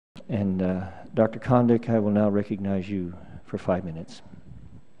And Dr. Condic, I will now recognize you for 5 minutes.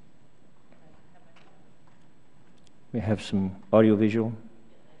 We have some audio-visual.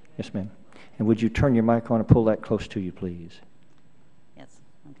 Yes, ma'am. And would you turn your mic on and pull that close to you, please? Yes.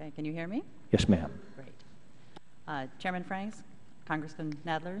 Okay. Can you hear me? Yes, ma'am. Great. Chairman Franks, Congressman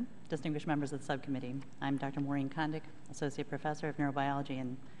Nadler, distinguished members of the subcommittee, I'm Dr. Maureen Condic, Associate Professor of Neurobiology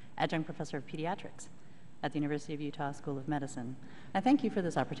and Adjunct Professor of Pediatrics at the University of Utah School of Medicine. I thank you for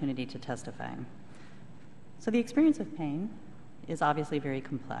this opportunity to testify. So the experience of pain is obviously very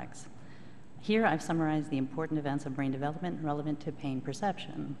complex. Here I've summarized the important events of brain development relevant to pain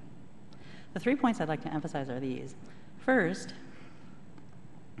perception. The 3 points I'd like to emphasize are these. First,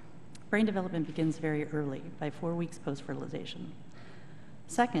 brain development begins very early, by 4 weeks post-fertilization.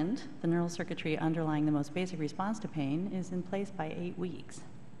 Second, the neural circuitry underlying the most basic response to pain is in place by 8 weeks.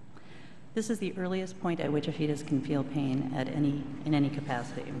 This is the earliest point at which a fetus can feel pain in any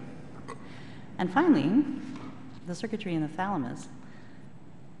capacity. And finally, the circuitry in the thalamus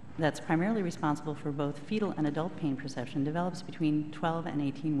that's primarily responsible for both fetal and adult pain perception develops between 12 and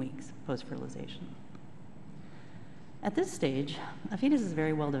 18 weeks post-fertilization. At this stage, a fetus is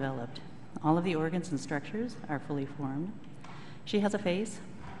very well developed. All of the organs and structures are fully formed. She has a face,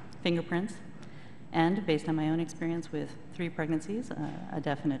 fingerprints, and based on my own experience with 3 pregnancies, a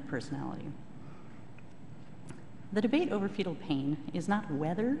definite personality. The debate over fetal pain is not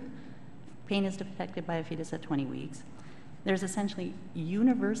whether pain is detected by a fetus at 20 weeks. There's essentially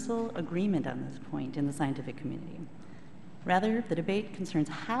universal agreement on this point in the scientific community. Rather, the debate concerns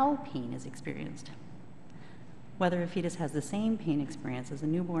how pain is experienced, whether a fetus has the same pain experience as a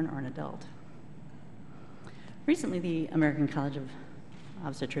newborn or an adult. Recently, the American College of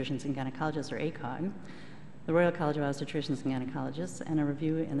Obstetricians and Gynecologists, or ACOG, the Royal College of Obstetricians and Gynecologists, and a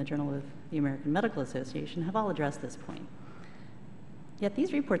review in the Journal of the American Medical Association have all addressed this point. Yet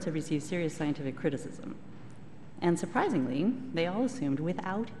these reports have received serious scientific criticism. And surprisingly, they all assumed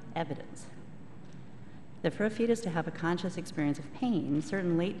without evidence that for a fetus to have a conscious experience of pain,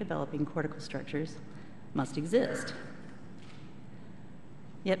 certain late developing cortical structures must exist.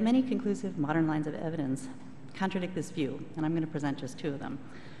 Yet many conclusive modern lines of evidence contradict this view, and I'm going to present just 2 of them.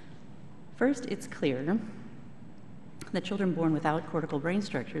 First, it's clear that children born without cortical brain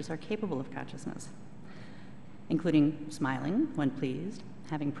structures are capable of consciousness, including smiling when pleased,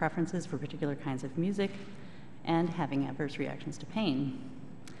 having preferences for particular kinds of music, and having adverse reactions to pain.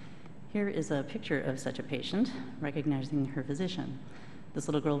 Here is a picture of such a patient, recognizing her physician. This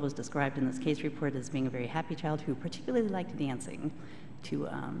little girl was described in this case report as being a very happy child who particularly liked dancing to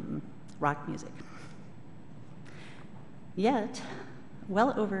rock music. Yet,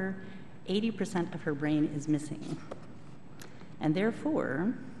 well over 80% of her brain is missing, and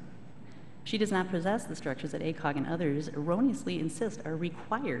therefore, she does not possess the structures that ACOG and others erroneously insist are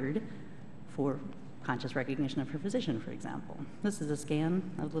required for conscious recognition of her physician, for example. This is a scan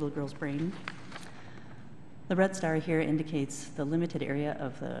of the little girl's brain. The red star here indicates the limited area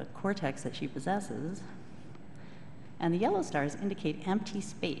of the cortex that she possesses, and the yellow stars indicate empty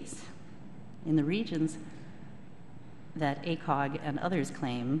space in the regions that ACOG and others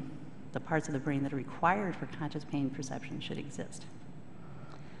claim the parts of the brain that are required for conscious pain perception should exist.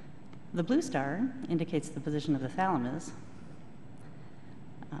 The blue star indicates the position of the thalamus,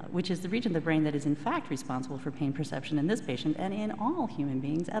 which is the region of the brain that is in fact responsible for pain perception in this patient and in all human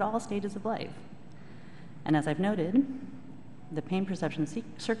beings at all stages of life. And as I've noted, the pain perception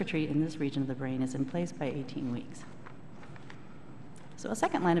circuitry in this region of the brain is in place by 18 weeks. So a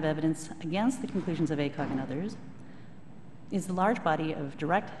second line of evidence against the conclusions of ACOG and others is the large body of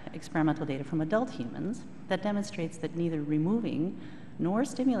direct experimental data from adult humans that demonstrates that neither removing nor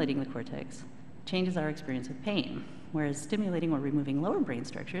stimulating the cortex changes our experience of pain, whereas stimulating or removing lower brain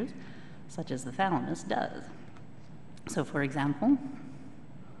structures, such as the thalamus, does. So for example,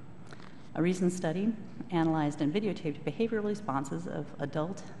 a recent study analyzed and videotaped behavioral responses of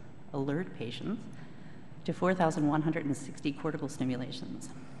adult alert patients to 4,160 cortical stimulations.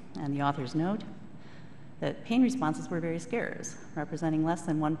 And the authors note that pain responses were very scarce, representing less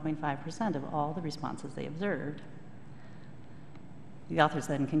than 1.5% of all the responses they observed. The authors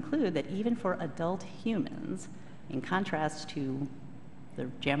then conclude that even for adult humans, in contrast to the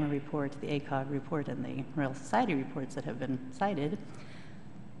JAMA report, the ACOG report, and the Royal Society reports that have been cited,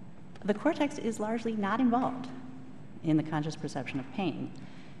 the cortex is largely not involved in the conscious perception of pain.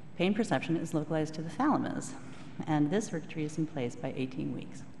 Pain perception is localized to the thalamus, and this circuitry is in place by 18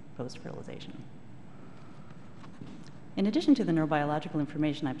 weeks post-fertilization. In addition to the neurobiological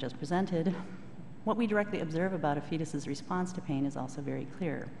information I've just presented, what we directly observe about a fetus's response to pain is also very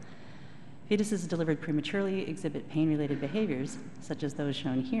clear. Fetuses delivered prematurely exhibit pain-related behaviors, such as those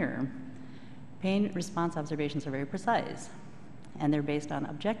shown here. Pain response observations are very precise, and they're based on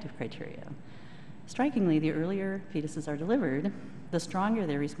objective criteria. Strikingly, the earlier fetuses are delivered, the stronger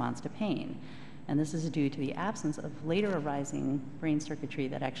their response to pain. And this is due to the absence of later arising brain circuitry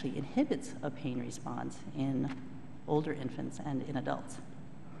that actually inhibits a pain response in older infants and in adults.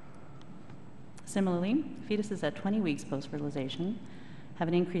 Similarly, fetuses at 20 weeks post-fertilization have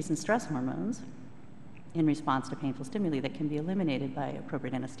an increase in stress hormones in response to painful stimuli that can be eliminated by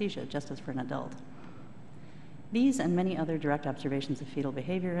appropriate anesthesia, just as for an adult. These and many other direct observations of fetal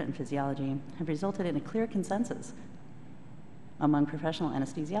behavior and physiology have resulted in a clear consensus among professional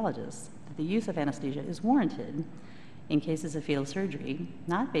anesthesiologists that the use of anesthesia is warranted in cases of fetal surgery,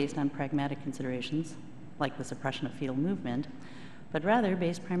 not based on pragmatic considerations like the suppression of fetal movement, but rather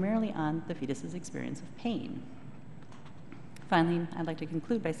based primarily on the fetus's experience of pain. Finally, I'd like to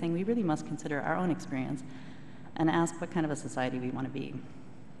conclude by saying we really must consider our own experience and ask what kind of a society we want to be.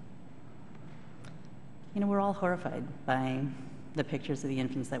 You know, we're all horrified by the pictures of the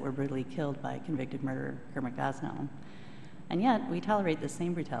infants that were brutally killed by convicted murderer Kermit Gosnell. And yet, we tolerate this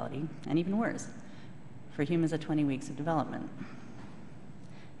same brutality, and even worse, for humans at 20 weeks of development.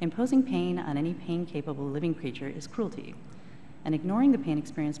 Imposing pain on any pain-capable living creature is cruelty, and ignoring the pain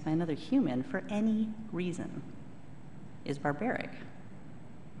experienced by another human for any reason is barbaric.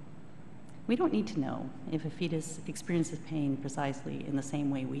 We don't need to know if a fetus experiences pain precisely in the same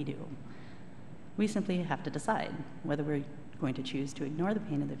way we do. We simply have to decide whether we're going to choose to ignore the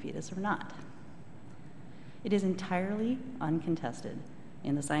pain of the fetus or not. It is entirely uncontested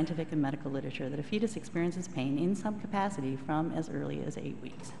in the scientific and medical literature that a fetus experiences pain in some capacity from as early as 8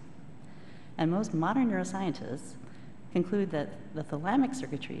 weeks. And most modern neuroscientists conclude that the thalamic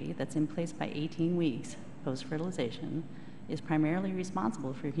circuitry that's in place by 18 weeks post-fertilization is primarily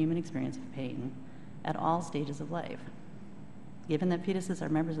responsible for human experience of pain at all stages of life. Given that fetuses are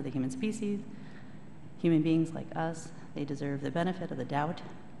members of the human species, human beings like us, they deserve the benefit of the doubt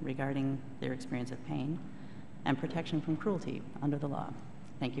regarding their experience of pain and protection from cruelty under the law.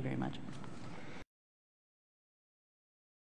 Thank you very much.